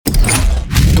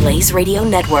Blaze Radio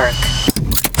Network.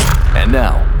 And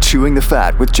now, Chewing the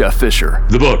Fat with Jeff Fisher.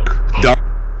 The book, Dark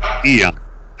Aeon.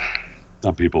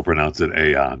 Some people pronounce it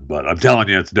Aeon, but I'm telling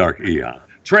you it's Dark Aeon.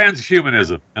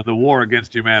 Transhumanism and the War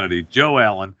Against Humanity. Joe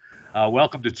Allen,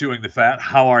 welcome to Chewing the Fat.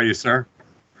 How are you, sir?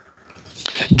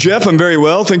 Jeff, I'm very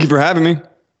well. Thank you for having me.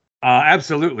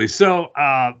 Absolutely. So,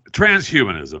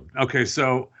 transhumanism. Okay,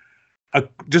 so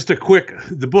just a quick,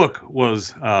 the book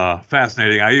was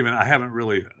fascinating. I haven't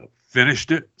really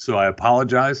finished it, so I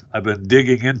apologize. I've been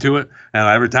digging into it, and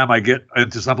every time I get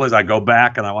into someplace, I go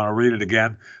back and I want to read it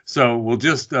again. So we'll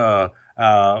just,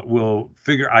 we'll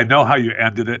figure, I know how you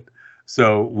ended it,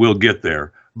 so we'll get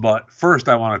there. But first,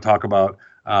 I want to talk about,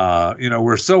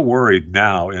 we're so worried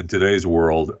now in today's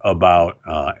world about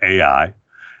AI.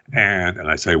 And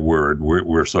I say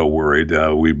we're so worried.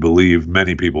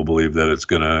 Many people believe that it's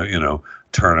going to,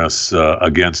 turn us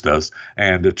against us.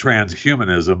 And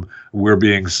transhumanism, we're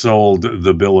being sold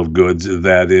the bill of goods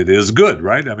that it is good,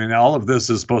 right? I mean, all of this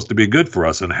is supposed to be good for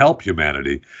us and help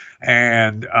humanity.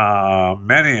 And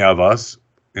many of us,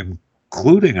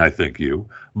 including, I think you,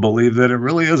 believe that it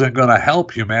really isn't going to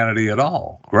help humanity at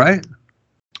all, right?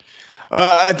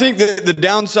 I think that the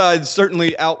downsides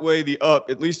certainly outweigh the up,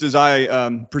 at least as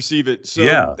I perceive it.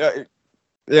 So,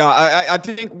 I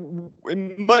think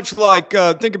much like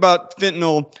think about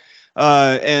fentanyl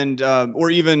or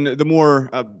even the more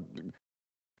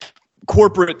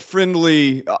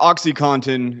corporate-friendly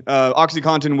OxyContin.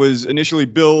 OxyContin was initially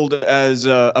billed as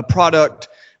a product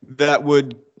that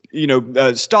would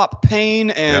stop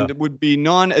pain and would be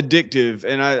non-addictive.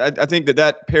 And I think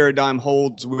that paradigm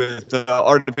holds with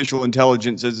artificial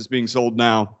intelligence as it's being sold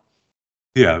now.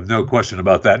 Yeah, no question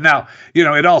about that. Now,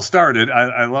 it all started,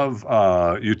 I love,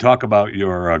 you talk about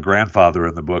your grandfather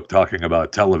in the book talking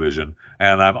about television,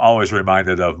 and I'm always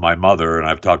reminded of my mother, and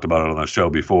I've talked about it on the show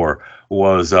before,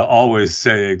 was always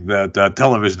saying that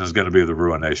television is going to be the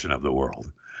ruination of the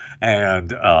world.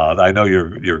 And I know your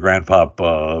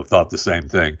grandpop thought the same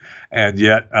thing, and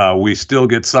yet we still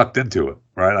get sucked into it,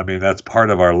 right? I mean, that's part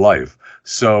of our life.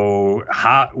 So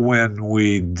when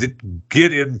we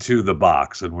get into the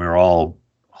box, and we're all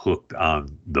hooked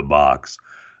on the box,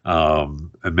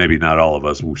 and maybe not all of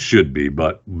us should be,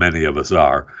 but many of us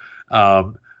are.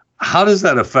 How does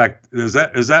that affect? Is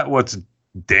that what's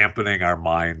dampening our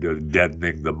mind or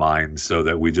deadening the mind so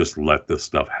that we just let this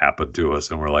stuff happen to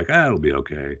us and we're like, it'll be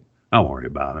okay. Don't worry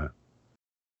about it.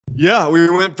 Yeah, we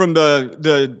went from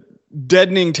the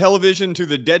deadening television to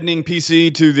the deadening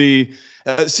PC to the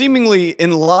seemingly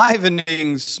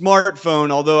enlivening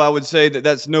smartphone, although I would say that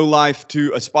that's no life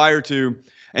to aspire to.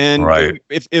 And right.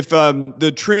 if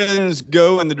the trends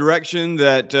go in the direction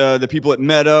that the people at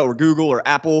Meta or Google or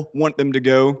Apple want them to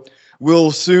go,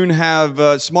 we'll soon have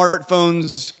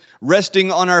smartphones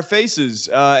resting on our faces.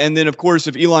 And then, of course,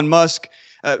 if Elon Musk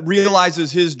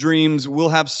realizes his dreams, we'll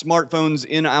have smartphones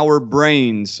in our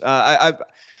brains. I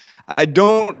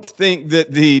don't think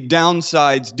that the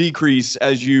downsides decrease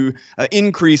as you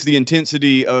increase the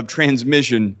intensity of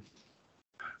transmission.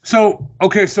 So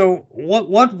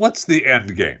what's the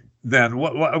end game then?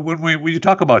 When you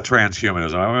talk about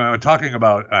transhumanism, I'm talking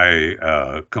about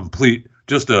a complete,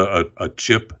 just a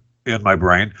chip in my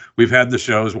brain. We've had the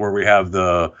shows where we have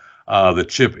the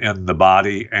chip in the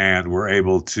body, and we're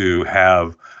able to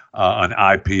have an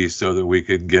eyepiece so that we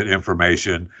can get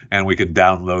information and we can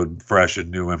download fresh and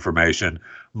new information.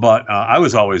 But I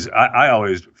always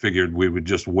figured we would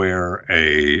just wear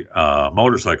a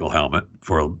motorcycle helmet,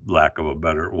 for lack of a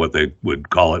better, what they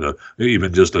would call it,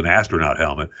 even just an astronaut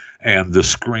helmet, and the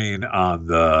screen on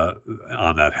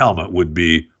that helmet would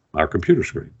be our computer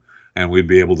screen, and we'd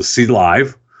be able to see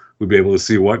live. We'd be able to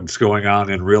see what's going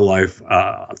on in real life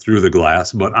through the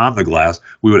glass, but on the glass,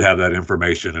 we would have that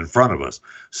information in front of us.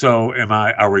 So is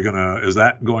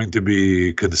that going to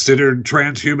be considered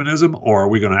transhumanism, or are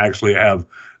we going to actually have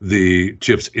the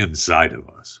chips inside of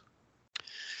us?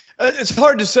 It's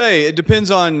hard to say. It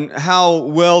depends on how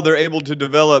well they're able to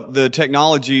develop the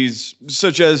technologies,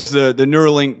 such as the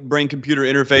Neuralink brain-computer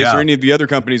interface or any of the other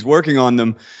companies working on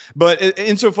them. But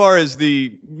insofar as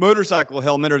the motorcycle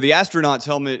helmet or the astronaut's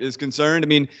helmet is concerned, I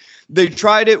mean, they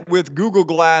tried it with Google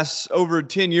Glass over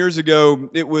 10 years ago.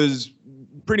 It was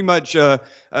pretty much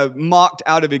mocked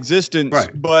out of existence.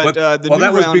 Right. But the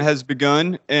new round has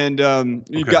begun, and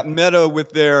you've got Meta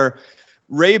with their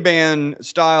Ray-Ban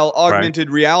style augmented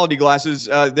reality glasses.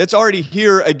 That's already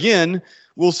here again.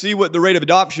 We'll see what the rate of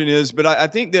adoption is, but I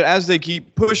think that as they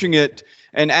keep pushing it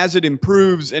and as it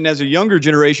improves and as a younger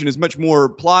generation is much more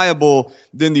pliable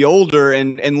than the older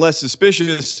and less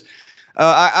suspicious,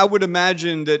 I would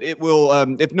imagine that it will,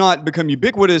 if not become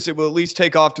ubiquitous, it will at least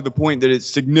take off to the point that it's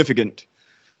significant.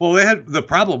 Well, they had the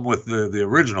problem with the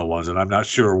original ones, and I'm not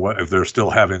sure if they're still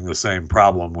having the same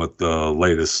problem with the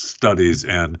latest studies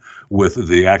and with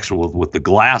the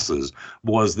glasses,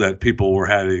 was that people were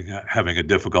having a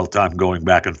difficult time going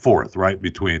back and forth, right,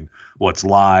 between what's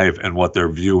live and what they're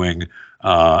viewing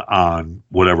on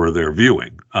whatever they're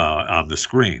viewing on the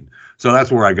screen. So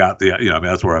that's where I got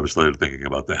that's where I started thinking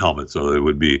about the helmet.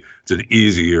 So it's an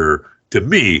easier, to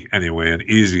me anyway, an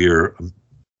easier,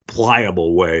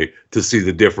 pliable way to see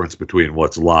the difference between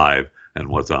what's live and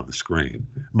what's on the screen.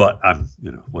 But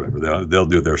whatever, they'll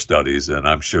do their studies, and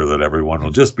I'm sure that everyone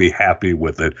will just be happy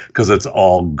with it because it's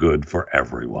all good for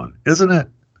everyone, isn't it?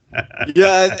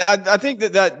 Yeah, I think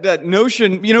that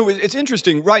notion, it's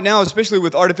interesting right now, especially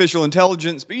with artificial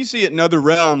intelligence, but you see it in other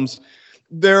realms.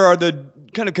 There are the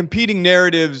kind of competing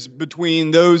narratives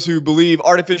between those who believe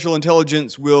artificial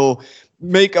intelligence will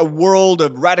make a world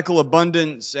of radical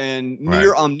abundance and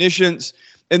near omniscience.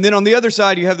 And then on the other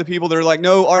side, you have the people that are like,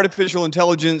 no, artificial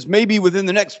intelligence, maybe within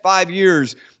the next 5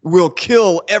 years, will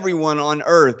kill everyone on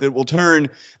Earth. It will turn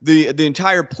the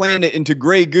entire planet into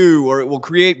gray goo, or it will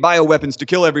create bioweapons to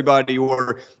kill everybody,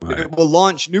 or it will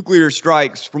launch nuclear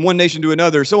strikes from one nation to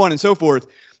another, so on and so forth.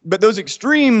 But those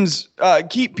extremes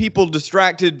keep people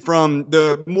distracted from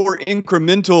the more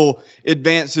incremental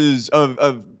advances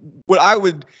of what I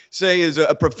would say is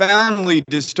a profoundly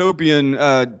dystopian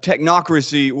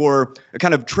technocracy, or a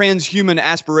kind of transhuman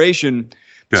aspiration.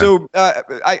 Yeah. So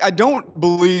I don't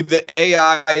believe that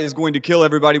AI is going to kill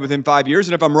everybody within 5 years.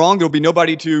 And if I'm wrong, there'll be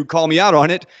nobody to call me out on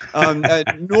it.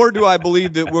 Nor do I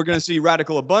believe that we're going to see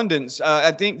radical abundance.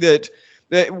 I think that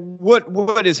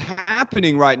what is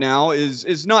happening right now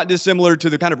is not dissimilar to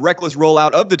the kind of reckless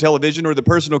rollout of the television or the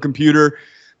personal computer.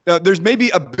 There's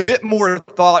maybe a bit more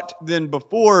thought than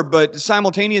before, but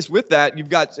simultaneous with that,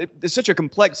 it's such a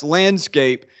complex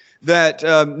landscape that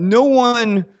no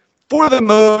one, for the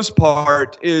most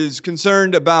part, is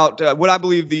concerned about what I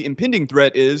believe the impending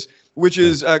threat is, which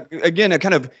is, again, a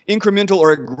kind of incremental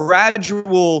or a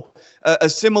gradual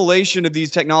assimilation of these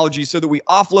technologies so that we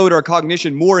offload our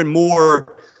cognition more and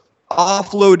more,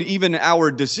 offload even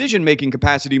our decision-making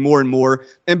capacity more and more,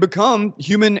 and become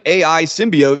human AI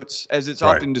symbiotes, as it's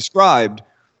often described.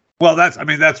 Well,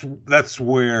 that's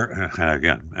where,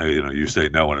 again, you say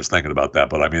no one is thinking about that,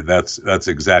 but I mean, that's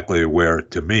exactly where,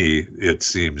 to me, it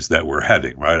seems that we're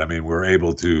heading, right? I mean, we're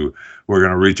going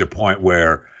to reach a point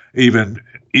where even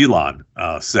Elon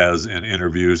says in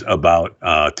interviews about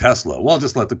Tesla, well,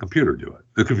 just let the computer do it.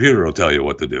 The computer will tell you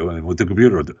what to do, and what the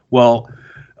computer will do. Well,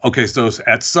 okay, so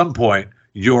at some point,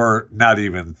 you're not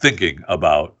even thinking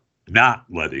about not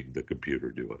letting the computer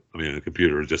do it. I mean, the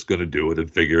computer is just going to do it and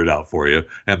figure it out for you,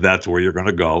 and that's where you're going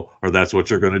to go, or that's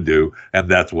what you're going to do, and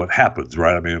that's what happens,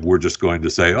 right? I mean, we're just going to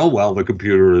say, oh, well, the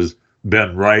computer has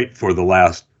been right for the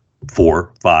last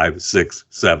 4, 5, 6,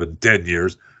 7, 10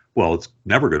 years. Well, it's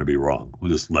never going to be wrong.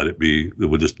 We'll just let it be.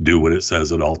 We'll just do what it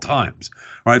says at all times,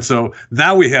 right? So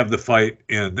now we have the fight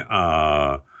in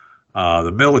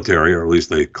the military, or at least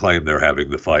they claim they're having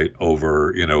the fight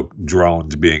over,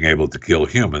 drones being able to kill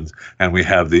humans. And we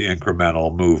have the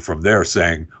incremental move from there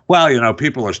saying, well,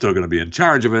 people are still going to be in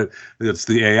charge of it. It's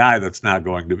the AI that's not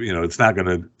going to, it's not going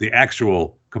to, the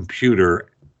actual computer,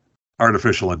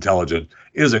 artificial intelligence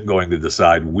isn't going to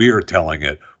decide. We're telling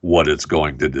it what it's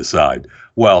going to decide.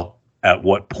 Well, at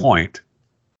what point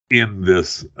in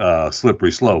this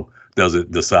slippery slope does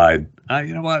it decide,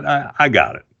 you know what, I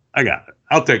got it.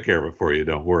 I'll take care of it for you.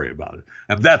 Don't worry about it.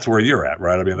 And that's where you're at,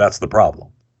 right? I mean, that's the problem.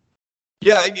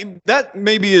 Yeah, that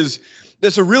maybe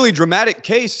that's a really dramatic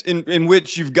case in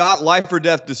which you've got life or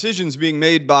death decisions being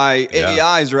made by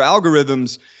AIs or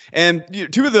algorithms. And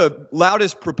two of the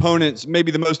loudest proponents,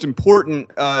 maybe the most important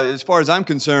as far as I'm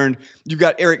concerned, you've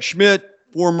got Eric Schmidt,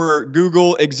 former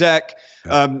Google exec.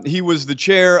 He was the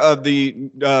chair of the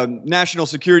National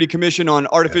Security Commission on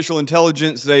Artificial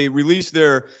Intelligence. They released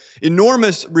their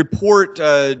enormous report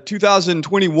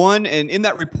 2021. And in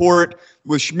that report,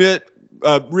 with Schmidt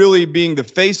really being the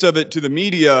face of it to the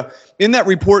media, in that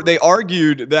report, they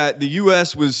argued that the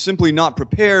U.S. was simply not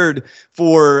prepared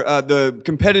for the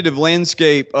competitive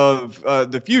landscape of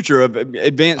the future of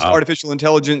advanced artificial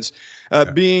intelligence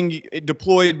being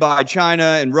deployed by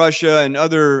China and Russia and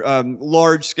other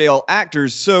large-scale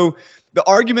actors. So the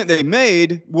argument they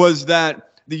made was that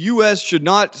the U.S. should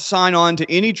not sign on to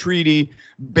any treaty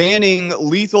banning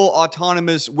lethal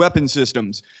autonomous weapon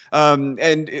systems.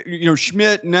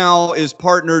 Schmidt now is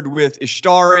partnered with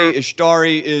Ishtari.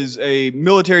 Ishtari is a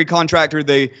military contractor.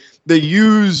 They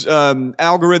use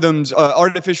algorithms,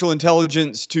 artificial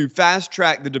intelligence to fast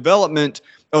track the development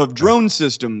of drone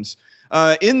systems.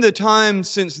 In the time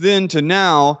since then to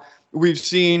now, we've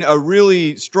seen a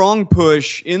really strong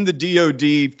push in the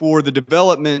DoD for the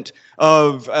development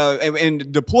of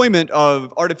and deployment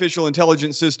of artificial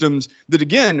intelligence systems that,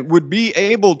 again, would be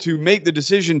able to make the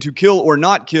decision to kill or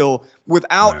not kill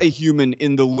without a human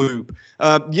in the loop.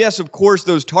 Yes, of course,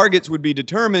 those targets would be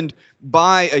determined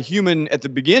by a human at the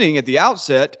beginning, at the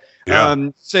outset.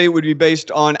 Say it would be based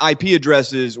on IP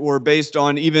addresses or based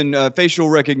on even facial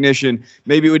recognition.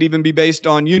 Maybe it would even be based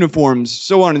on uniforms,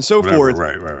 so on and so forth.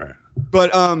 Right.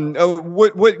 But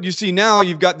what you see now,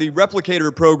 you've got the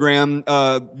replicator program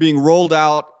being rolled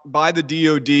out by the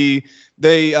DoD.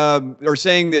 They are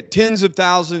saying that tens of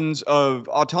thousands of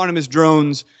autonomous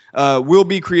drones will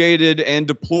be created and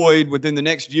deployed within the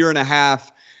next year and a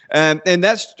half. And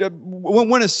that's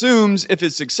one assumes, if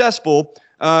it's successful,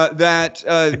 that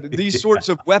these sorts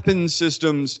of weapons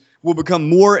systems will become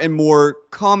more and more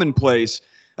commonplace.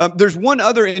 There's one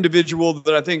other individual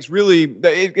that I think is really,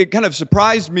 it kind of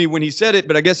surprised me when he said it,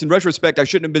 but I guess in retrospect, I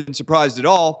shouldn't have been surprised at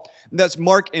all. And that's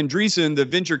Mark Andreessen, the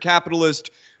venture capitalist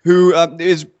who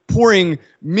is pouring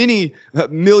many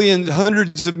millions,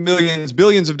 hundreds of millions,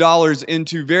 billions of dollars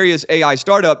into various AI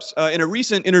startups. In a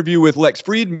recent interview with Lex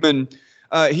Friedman,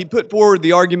 he put forward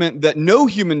the argument that no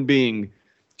human being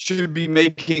should be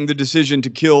making the decision to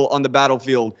kill on the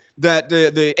battlefield, that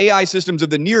the AI systems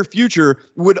of the near future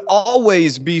would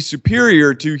always be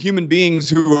superior to human beings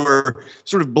who are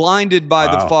sort of blinded by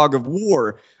the fog of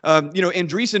war.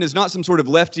 Andreessen is not some sort of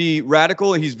lefty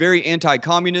radical. He's very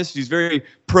anti-communist. He's very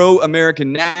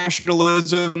pro-American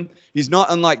nationalism. He's not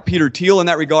unlike Peter Thiel in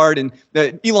that regard. And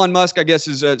Elon Musk, I guess,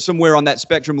 is somewhere on that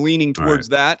spectrum leaning towards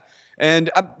that. And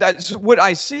that's what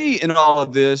I see in all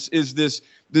of this is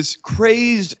this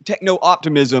crazed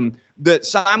techno-optimism that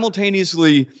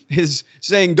simultaneously is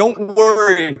saying, don't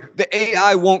worry, the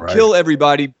AI won't kill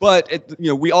everybody, but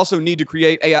we also need to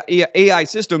create AI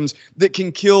systems that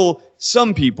can kill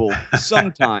some people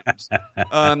sometimes.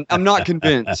 I'm not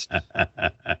convinced.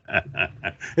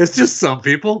 It's just some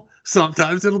people.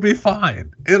 Sometimes it'll be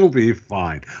fine. It'll be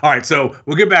fine. All right, so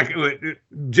we'll get back.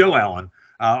 Joe Allen,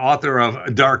 author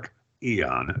of Dark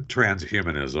Aeon,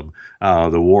 Transhumanism,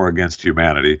 the War Against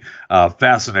Humanity.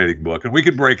 Fascinating book. And we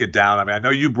can break it down. I mean, I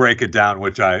know you break it down,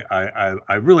 which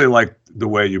I really like the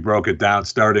way you broke it down,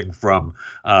 starting from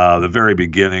the very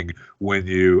beginning when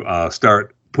you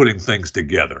start putting things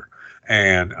together.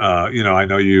 And, I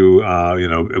know you,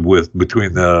 with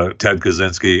between the Ted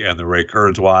Kaczynski and the Ray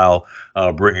Kurzweil,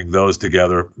 bringing those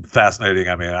together. Fascinating.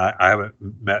 I mean, I haven't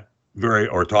met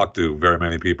or talked to very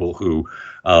many people who,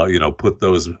 put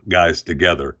those guys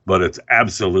together, but it's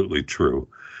absolutely true.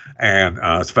 And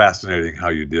it's fascinating how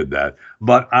you did that.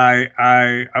 But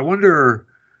I wonder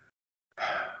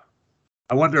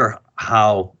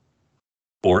how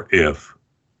or if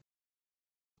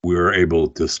we're able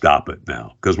to stop it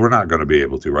now, because we're not going to be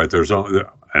able to, right? There's only,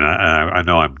 and I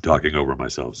know I'm talking over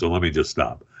myself, so let me just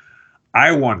stop.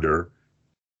 I wonder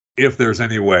if there's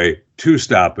any way to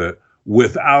stop it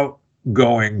without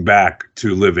going back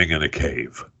to living in a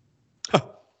cave.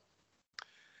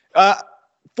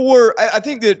 I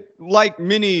think that, like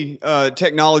many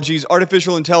technologies,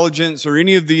 artificial intelligence or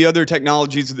any of the other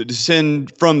technologies that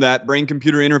descend from that,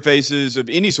 brain-computer interfaces of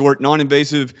any sort,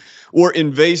 non-invasive or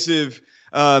invasive,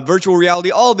 virtual reality,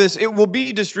 all this, it will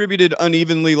be distributed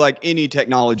unevenly like any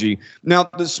technology. Now,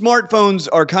 the smartphones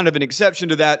are kind of an exception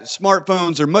to that.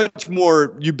 Smartphones are much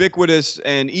more ubiquitous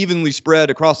and evenly spread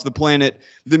across the planet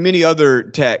than many other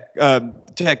tech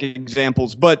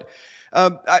examples. But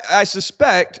I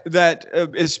suspect that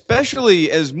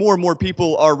especially as more and more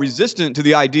people are resistant to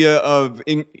the idea of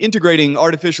integrating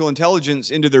artificial intelligence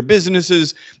into their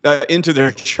businesses, into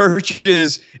their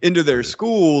churches, into their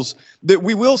schools, that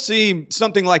we will see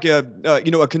something like a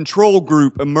control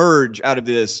group emerge out of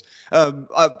this.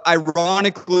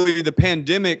 Ironically, the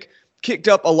pandemic kicked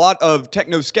up a lot of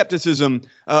techno-skepticism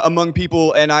among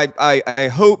people, and I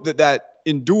hope that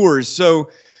endures.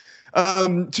 So,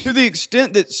 to the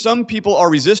extent that some people are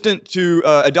resistant to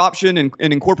adoption and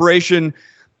incorporation,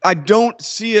 I don't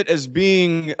see it as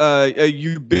being a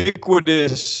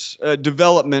ubiquitous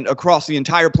development across the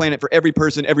entire planet for every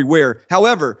person everywhere.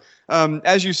 However,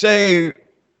 as you say,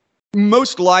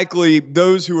 most likely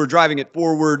those who are driving it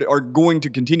forward are going to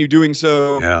continue doing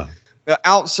so. Yeah.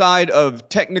 Outside of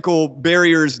technical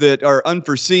barriers that are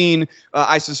unforeseen,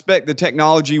 I suspect the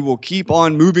technology will keep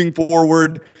on moving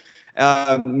forward.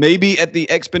 Maybe at the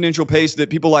exponential pace that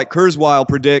people like Kurzweil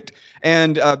predict.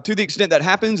 And to the extent that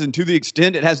happens, and to the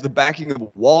extent it has the backing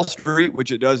of Wall Street,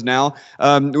 which it does now,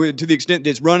 to the extent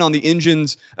it's run on the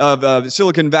engines of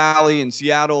Silicon Valley and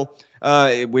Seattle,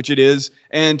 which it is,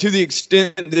 and to the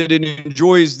extent that it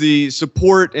enjoys the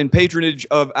support and patronage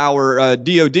of our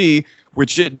DoD,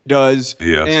 which it does,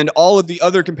 Yes. and all of the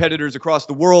other competitors across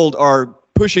the world are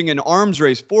pushing an arms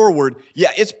race forward.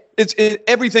 Yeah, it's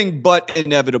everything but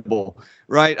inevitable,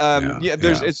 right?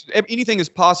 Anything is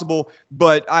possible,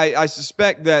 but I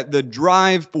suspect that the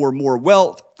drive for more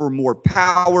wealth, for more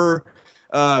power,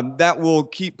 that will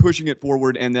keep pushing it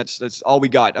forward, and that's all we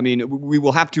got. I mean, we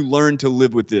will have to learn to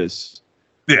live with this.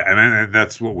 Yeah, and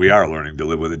that's what we are learning to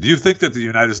live with it. Do you think that the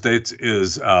United States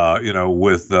is,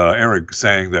 with Eric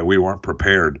saying that we weren't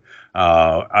prepared,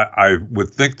 I would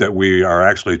think that we are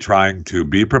actually trying to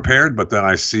be prepared, but then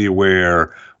I see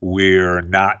where we're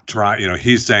not trying.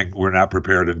 He's saying we're not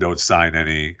prepared and don't sign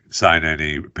any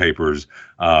papers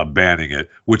banning it,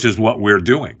 which is what we're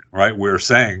doing, right? We're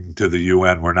saying to the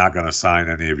UN, we're not going to sign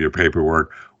any of your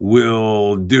paperwork.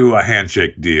 We'll do a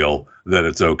handshake deal that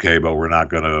it's okay, but we're not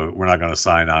gonna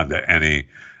sign on to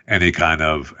any kind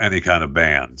of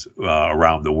bans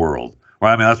around the world.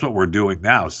 Right? I mean, that's what we're doing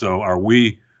now. So are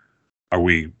we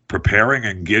preparing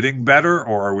and getting better,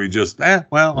 or are we just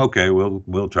okay,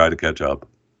 we'll try to catch up?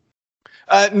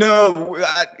 No,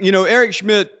 Eric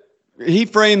Schmidt, he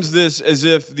frames this as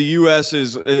if the U.S.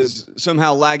 is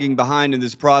somehow lagging behind in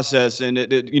this process,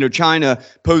 and China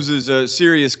poses a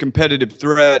serious competitive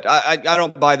threat. I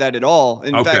don't buy that at all.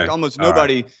 In fact, almost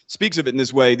nobody speaks of it in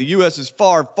this way. The U.S. is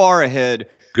far, far ahead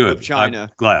of China.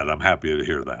 I'm glad. I'm happy to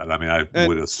hear that. I mean, I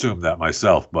would assume that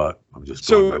myself, but I'm just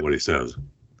going by what he says.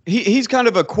 He's kind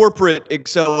of a corporate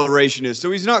accelerationist,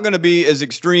 so he's not going to be as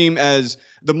extreme as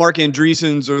the Mark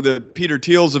Andreessens or the Peter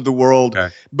Thiels of the world.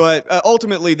 Okay. But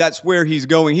ultimately, that's where he's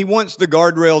going. He wants the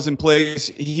guardrails in place.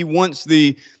 He wants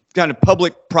the kind of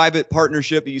public-private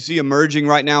partnership that you see emerging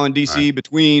right now in D.C.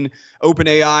 between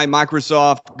OpenAI,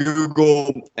 Microsoft,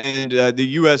 Google, and the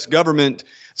U.S. government.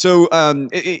 So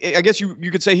I guess you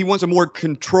could say he wants a more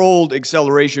controlled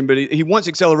acceleration, but he wants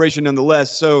acceleration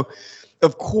nonetheless. So,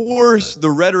 of course,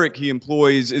 the rhetoric he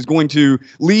employs is going to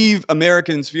leave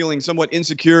Americans feeling somewhat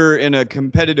insecure in a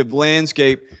competitive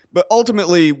landscape. But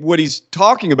ultimately, what he's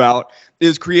talking about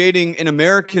is creating an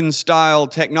American-style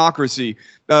technocracy.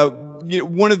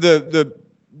 One of the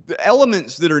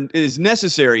elements that is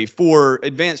necessary for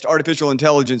advanced artificial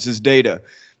intelligence is data.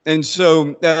 And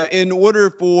so in order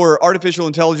for artificial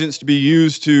intelligence to be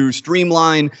used to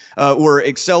streamline or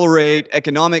accelerate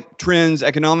economic trends,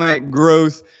 economic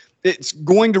growth, it's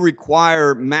going to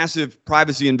require massive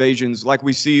privacy invasions like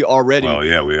we see already. Well,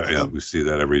 we see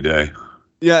that every day.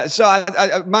 Yeah,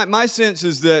 so my sense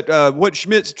is that what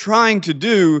Schmidt's trying to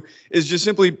do is just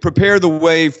simply prepare the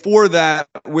way for that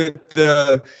with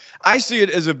I see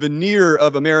it as a veneer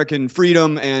of American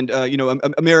freedom and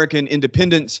American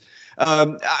independence.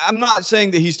 I'm not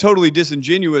saying that he's totally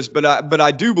disingenuous, but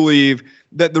I do believe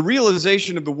that the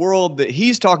realization of the world that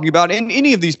he's talking about, and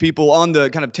any of these people on the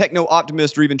kind of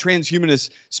techno-optimist or even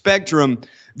transhumanist spectrum,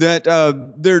 that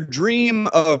their dream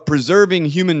of preserving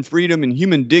human freedom and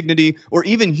human dignity or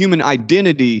even human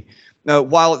identity,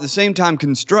 while at the same time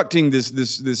constructing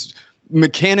this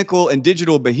mechanical and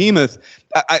digital behemoth,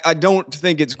 I don't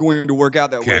think it's going to work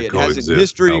out that way. It has in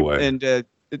history, no and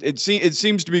it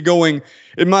seems to be going,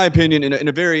 in my opinion, in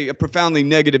a very profoundly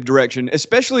negative direction,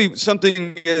 especially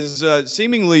something as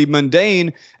seemingly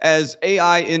mundane as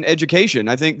AI in education.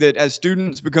 I think that as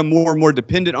students become more and more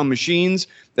dependent on machines,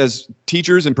 as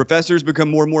teachers and professors become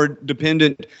more and more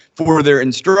dependent for their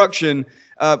instruction,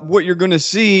 what you're going to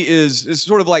see is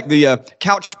sort of like the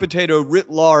couch potato writ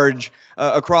large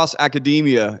across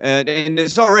academia. And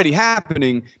it's already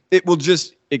happening. It will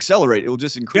just accelerate. It will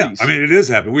just increase. Yeah, I mean, it is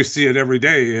happening. We see it every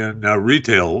day in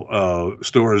retail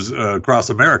stores across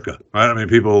America, right? I mean,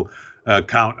 people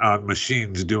count on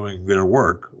machines doing their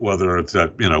work, whether it's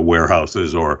at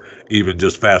warehouses or even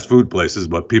just fast food places.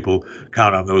 But people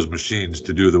count on those machines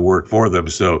to do the work for them,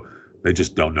 so they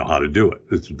just don't know how to do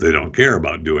it. They don't care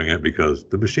about doing it because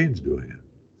the machine's doing it.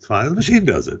 It's fine. The machine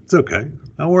does it. It's okay.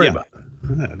 Don't worry about it.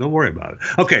 Yeah, don't worry about it.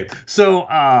 Okay, so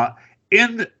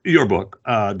in your book,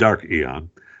 Dark Aeon,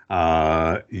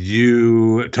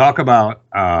 you talk about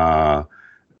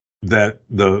that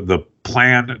the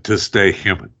plan to stay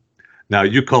human. Now,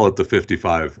 you call it the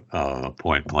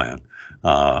 55-point plan.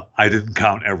 I didn't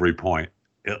count every point.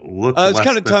 It looked it's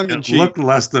kind of tongue in cheek. It looked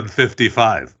less than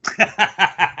 55.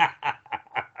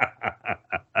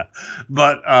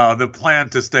 But the plan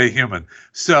to stay human.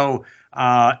 So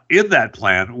in that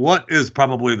plan, what is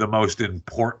probably the most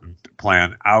important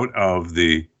plan out of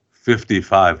the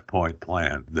 55-point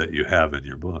plan that you have in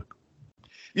your book?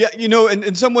 Yeah,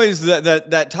 in some ways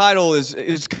that title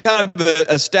is kind of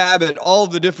a stab at all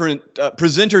the different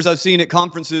presenters I've seen at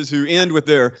conferences who end with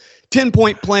their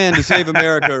 10-point plan to save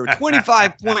America or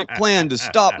 25-point plan to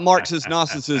stop Marxist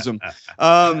Gnosticism.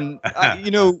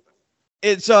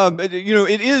 It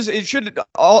should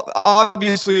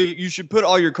obviously you should put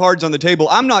all your cards on the table.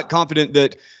 I'm not confident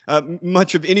that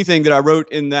much of anything that I wrote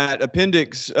in that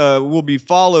appendix will be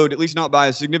followed, at least not by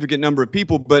a significant number of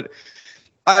people, but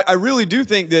I really do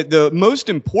think that the most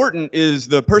important is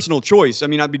the personal choice. I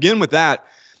mean, I begin with that.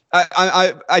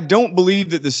 I don't believe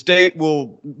that the state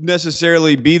will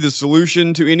necessarily be the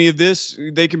solution to any of this.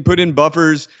 They can put in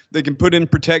buffers. They can put in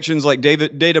protections like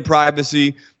data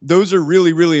privacy. Those are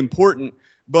really, really important.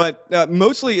 But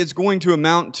mostly it's going to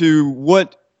amount to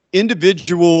what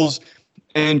individuals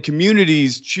and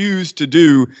communities choose to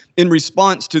do in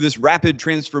response to this rapid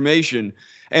transformation.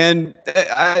 And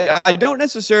I don't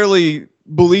necessarily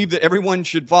believe that everyone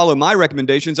should follow my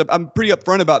recommendations. I'm pretty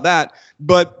upfront about that.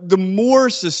 But the more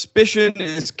suspicion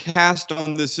is cast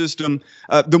on the system,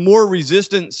 the more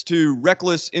resistance to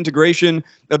reckless integration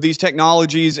of these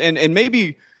technologies. And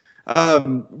maybe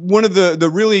one of the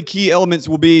really key elements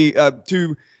will be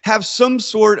to have some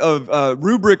sort of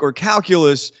rubric or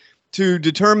calculus to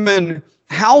determine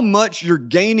how much you're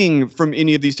gaining from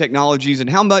any of these technologies and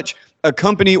how much a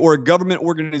company or a government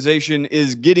organization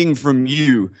is getting from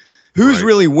you. Who's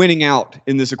really winning out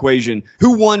in this equation?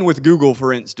 Who won with Google,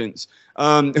 for instance?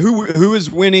 Who is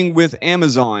winning with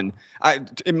Amazon?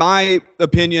 In my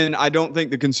opinion, I don't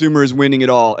think the consumer is winning at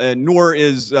all, nor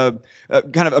is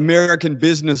kind of American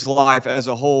business life as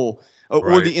a whole,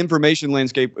 or the information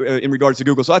landscape in regards to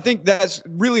Google. So I think that's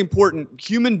really important.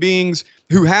 Human beings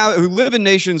who live in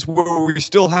nations where we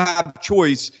still have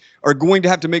choice are going to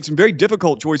have to make some very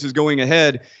difficult choices going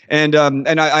ahead. And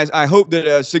I hope that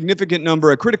a significant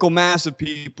number, a critical mass of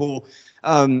people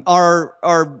are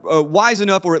wise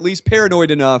enough, or at least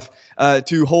paranoid enough,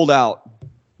 to hold out.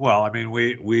 Well, I mean,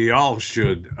 we all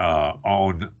should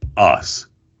own us,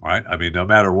 right? I mean, no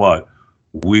matter what,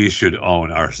 we should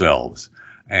own ourselves.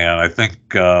 And I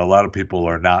think a lot of people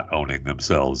are not owning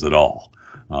themselves at all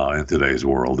in today's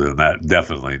world. And that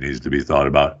definitely needs to be thought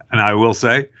about. And I will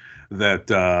say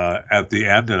that at the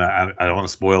end, and I don't want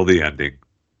to spoil the ending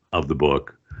of the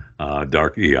book,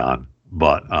 Dark Aeon,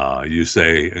 but you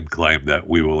say and claim that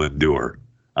we will endure.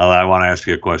 I want to ask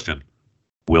you a question.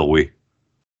 Will we?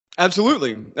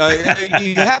 Absolutely.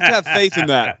 You have to have faith in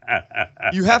that.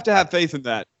 You have to have faith in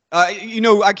that.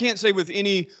 I can't say with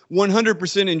any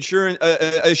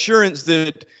 100% assurance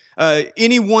that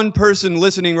any one person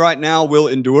listening right now will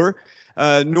endure.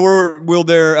 Nor will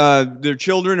their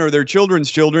children or their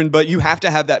children's children, but you have to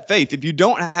have that faith. If you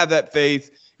don't have that faith,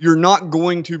 you're not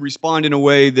going to respond in a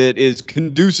way that is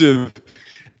conducive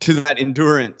to that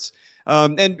endurance.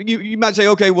 And you might say,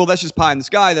 okay, well, that's just pie in the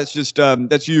sky. That's just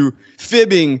that's you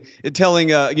fibbing,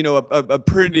 telling a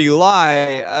pretty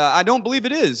lie. I don't believe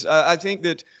it is. I think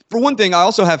that, for one thing, I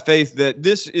also have faith that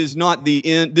this is not the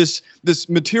end. This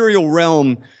material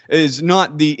realm is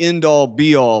not the end all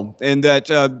be all, and that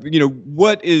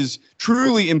what is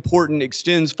truly important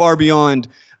extends far beyond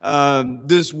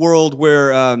this world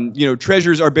where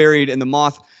treasures are buried and the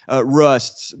moth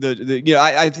rusts.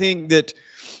 I think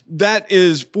that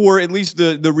is, for at least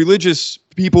the religious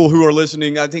people who are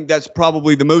listening, I think that's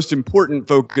probably the most important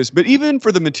focus. But even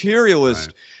for the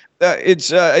materialist,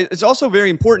 it's also very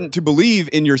important to believe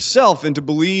in yourself and to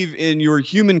believe in your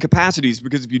human capacities,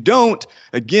 because if you don't,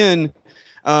 again,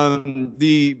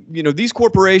 these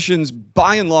corporations,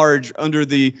 by and large, under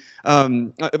the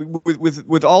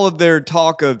with all of their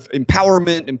talk of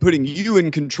empowerment and putting you in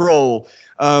control,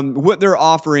 what they're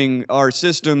offering are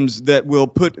systems that will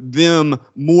put them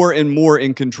more and more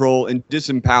in control and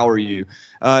disempower you.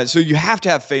 So you have to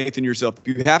have faith in yourself.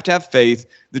 You have to have faith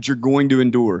that you're going to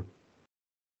endure.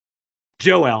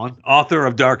 Joe Allen, author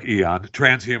of Dark Aeon,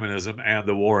 Transhumanism and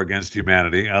the War Against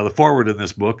Humanity. The foreword in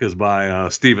this book is by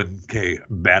Stephen K.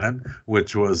 Bannon,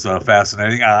 which was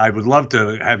fascinating. I would love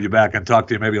to have you back and talk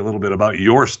to you maybe a little bit about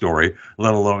your story,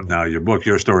 let alone your book.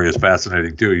 Your story is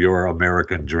fascinating, too, your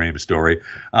American dream story.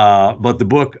 But the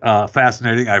book,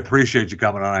 fascinating. I appreciate you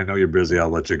coming on. I know you're busy. I'll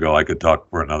let you go. I could talk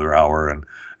for another hour, and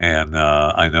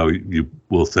I know you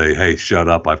will say, hey, shut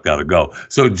up, I've got to go.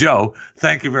 So, Joe,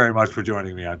 thank you very much for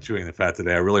joining me on Chewing the Fat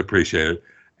today. I really appreciate it,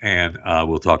 and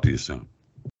we'll talk to you soon.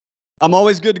 I'm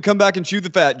always good to come back and chew the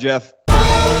fat, Jeff.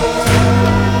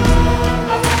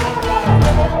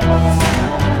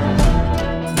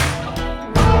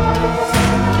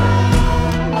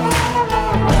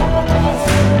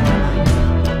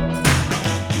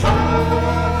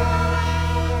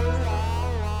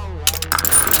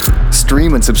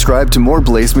 Stream and subscribe to more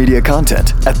Blaze Media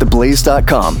content at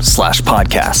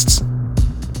theblaze.com/podcasts.